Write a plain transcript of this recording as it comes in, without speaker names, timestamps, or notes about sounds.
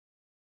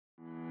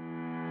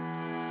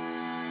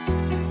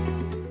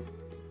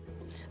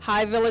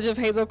Hi, Village of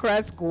Hazel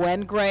Crest,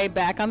 Gwen Gray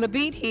back on the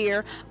beat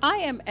here. I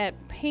am at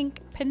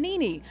Pink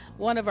Panini,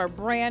 one of our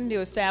brand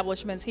new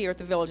establishments here at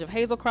the Village of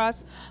Hazel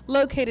Crest,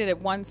 located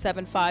at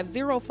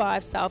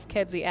 17505 South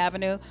Kedzie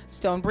Avenue,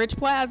 Stonebridge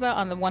Plaza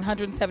on the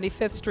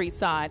 175th Street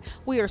side.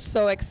 We are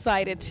so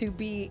excited to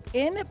be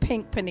in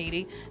Pink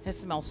Panini. It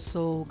smells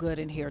so good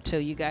in here too.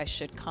 You guys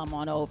should come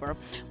on over.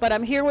 But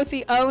I'm here with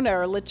the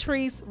owner,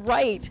 Latrice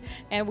Wright,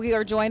 and we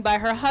are joined by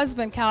her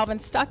husband, Calvin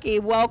Stuckey.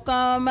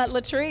 Welcome,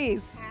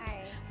 Latrice.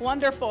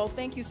 Wonderful.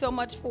 Thank you so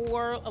much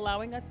for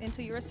allowing us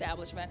into your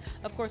establishment.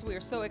 Of course, we are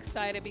so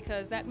excited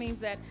because that means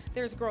that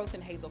there's growth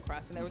in Hazel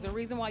Crest, and there was a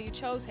reason why you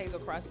chose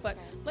Hazel Crest. But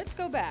let's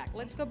go back.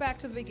 Let's go back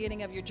to the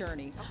beginning of your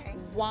journey. Okay.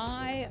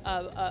 Why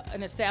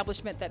an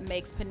establishment that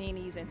makes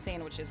paninis and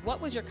sandwiches? What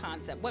was your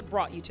concept? What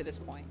brought you to this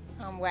point?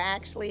 Well,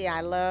 actually,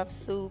 I love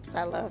soups.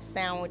 I love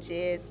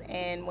sandwiches.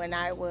 And when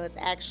I was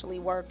actually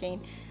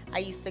working, I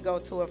used to go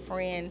to a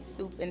friend's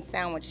soup and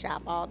sandwich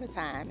shop all the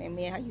time, and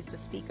me and her used to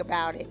speak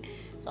about it.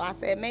 So I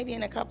said, maybe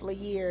in a couple of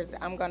years,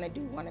 I'm gonna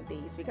do one of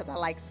these because I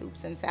like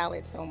soups and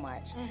salads so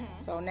much.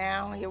 So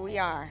now, here we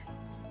are.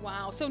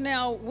 Wow. So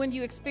now, when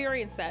you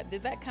experienced that,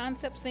 did that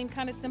concept seem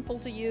kind of simple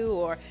to you,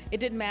 or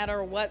it didn't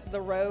matter what the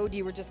road,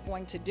 you were just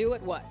going to do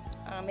it? What?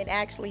 It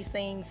actually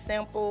seemed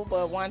simple,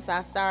 but once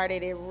I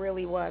started, it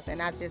really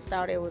wasn't. I just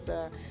thought it was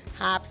a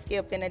hop,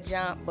 skip, and a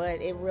jump,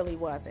 but it really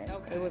wasn't.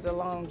 Okay. It was a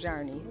long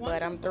journey,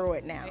 but I'm through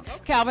it now.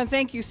 Calvin,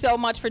 thank you so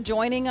much for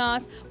joining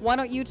us. Why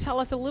don't you tell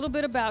us a little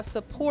bit about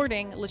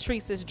supporting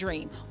Latrice's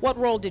dream? What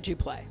role did you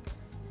play?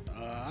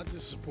 I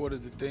just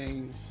supported the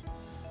things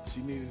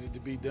she needed it to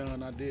be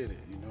done. I did it.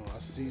 You know, I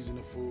seasoned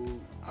the food.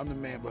 I'm the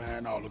man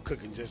behind all the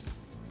cooking, just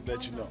to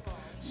let you know.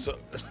 So,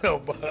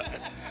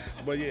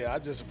 but yeah, I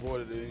just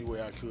supported it any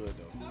way I could,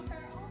 though. Okay,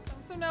 awesome.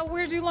 So now,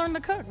 where did you learn to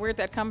cook? Where did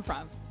that come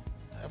from?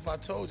 If I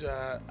told you,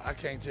 I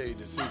can't tell you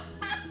the secret.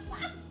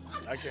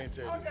 I can't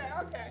tell you the secret.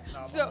 Okay.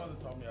 No, So, my mother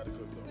taught me how to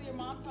cook, though. So your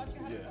mom taught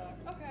you how to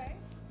cook? Okay.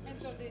 And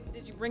Yes. so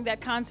did you bring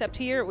that concept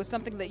here? It was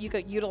something that you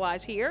could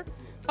utilize here?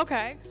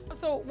 Okay.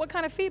 So what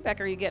kind of feedback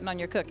are you getting on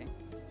your cooking?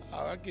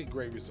 I get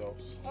great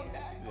results. Okay.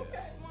 Yeah.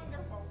 Okay.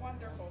 Wonderful.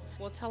 Wonderful.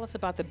 Well, tell us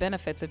about the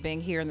benefits of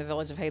being here in the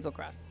Village of Hazel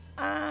Crest.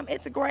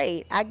 It's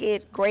great. I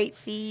get great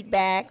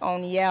feedback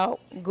on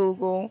Yelp,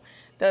 Google,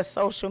 the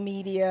social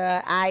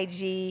media,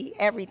 IG,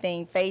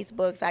 everything,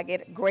 Facebooks. I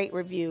get great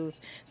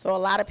reviews. So a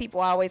lot of people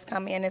always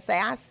come in and say,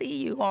 I see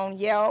you on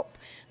Yelp,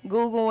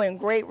 Google, and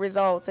great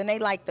results, and they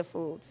like the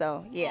food.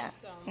 So, yeah.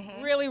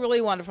 Awesome. Really,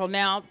 really wonderful.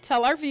 Now,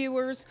 tell our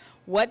viewers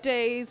what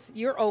days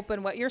you're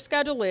open, what your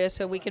schedule is,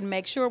 so we can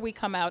make sure we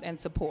come out and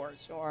support.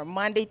 Sure.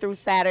 Monday through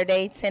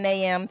Saturday, 10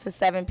 a.m. to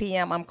 7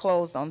 p.m. I'm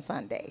closed on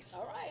Sundays.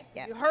 All right.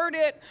 Yeah. You heard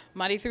it.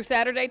 Monday through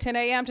Saturday, 10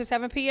 a.m. to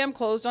 7 p.m.,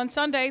 closed on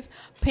Sundays.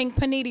 Pink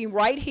Panini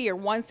right here,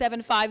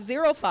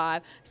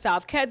 17505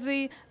 South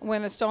Kedzie. We're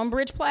in the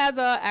Stonebridge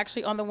Plaza,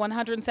 actually on the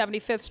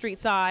 175th Street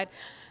side.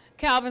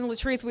 Calvin,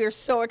 Latrice, we are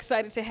so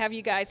excited to have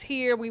you guys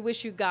here. We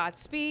wish you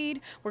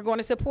Godspeed. We're going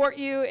to support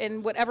you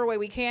in whatever way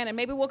we can, and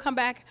maybe we'll come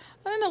back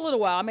in a little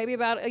while, maybe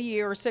about a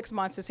year or 6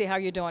 months to see how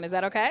you're doing. Is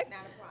that okay? Not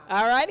a problem.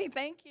 All righty.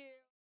 Thank you.